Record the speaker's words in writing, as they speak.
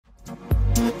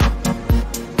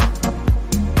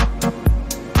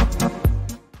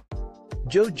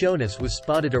Jonas was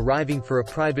spotted arriving for a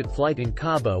private flight in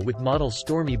Cabo with model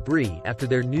Stormi Bree after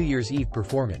their New Year's Eve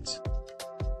performance.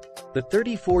 The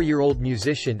 34-year-old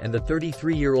musician and the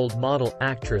 33-year-old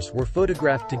model-actress were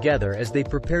photographed together as they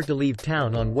prepared to leave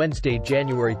town on Wednesday,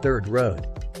 January 3rd road.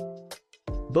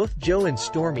 Both Joe and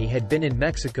Stormi had been in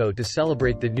Mexico to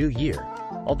celebrate the new year,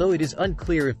 although it is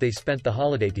unclear if they spent the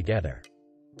holiday together.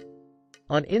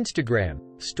 On Instagram,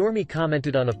 Stormi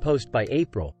commented on a post by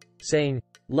April, saying,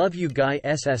 "Love you guy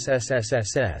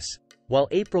SSSSSS," while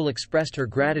April expressed her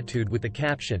gratitude with the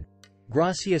caption,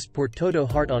 "Gracias por todo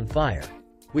heart on fire,"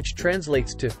 which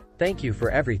translates to, "Thank you for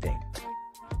everything."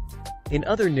 In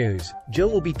other news, Joe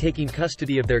will be taking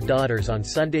custody of their daughters on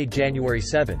Sunday, January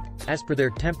 7th, as per their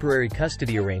temporary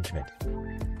custody arrangement.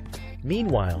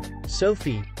 Meanwhile,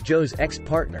 Sophie, Joe's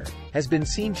ex-partner, has been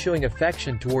seen showing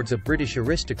affection towards a British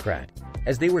aristocrat,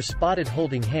 as they were spotted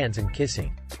holding hands and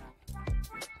kissing.